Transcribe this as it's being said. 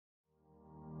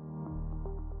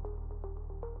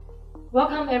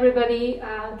Welcome everybody.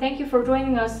 Thank you for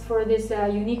joining us for this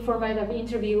unique format of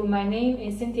interview. My name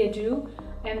is Cynthia Ju.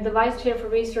 I'm the Vice Chair for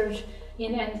Research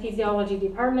in Anesthesiology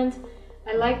Department.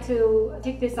 I'd like to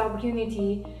take this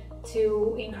opportunity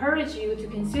to encourage you to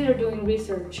consider doing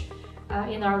research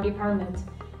in our department.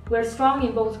 We're strong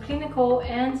in both clinical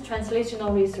and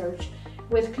translational research.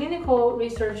 With clinical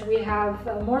research, we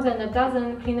have more than a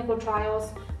dozen clinical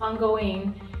trials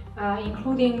ongoing,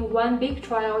 including one big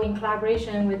trial in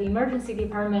collaboration with the emergency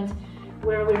department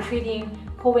where we're treating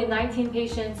COVID-19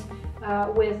 patients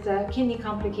with kidney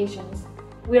complications.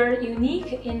 We are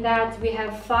unique in that we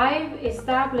have 5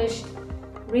 established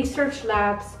research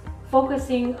labs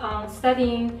focusing on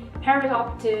studying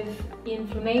perioperative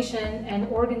inflammation and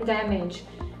organ damage,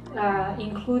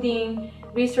 including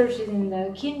research in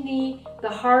the kidney, the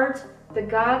heart, the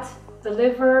gut, the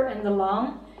liver, and the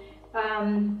lung.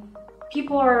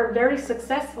 People are very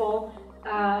successful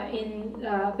in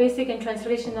basic and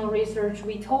translational research.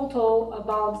 We total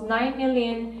about 9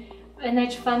 million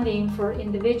NIH funding for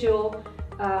individual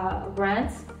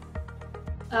grants.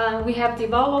 We have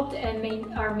developed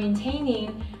and are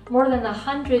maintaining more than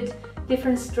 100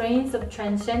 different strains of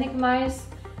transgenic mice.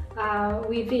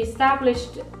 We've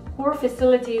established core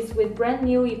facilities with brand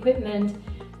new equipment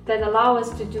that allow us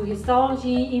to do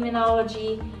histology,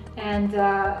 immunology, and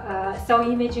cell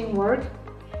imaging work.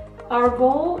 Our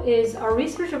goal is our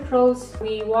research approach.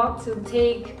 We want to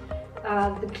take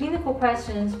the clinical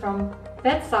questions from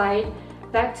bedside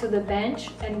back to the bench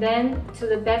and then to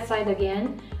the bedside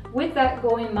again. With that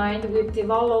goal in mind, we've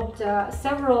developed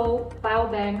several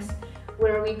biobanks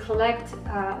where we collect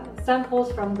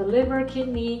samples from the liver,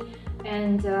 kidney,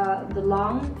 and the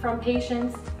lung from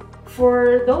patients.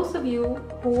 For those of you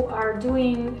who are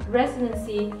doing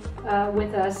residency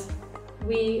with us,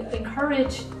 we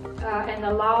encourage and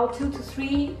allow 2 to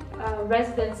 3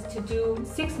 residents to do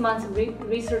 6 months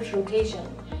research rotation.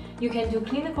 You can do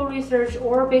clinical research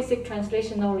or basic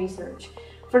translational research.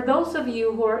 For those of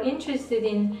you who are interested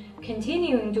in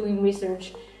continuing doing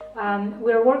research,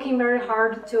 we're working very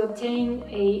hard to obtain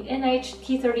a NIH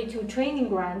T32 training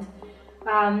grant.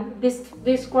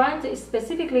 This grant is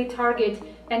specifically target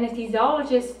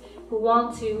anesthesiologists who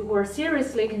are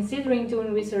seriously considering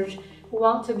doing research, who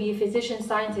want to be physician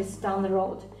scientists down the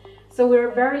road. So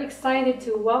we're very excited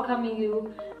to welcome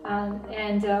you,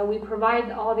 and we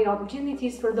provide all the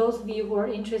opportunities for those of you who are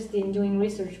interested in doing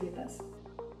research with us.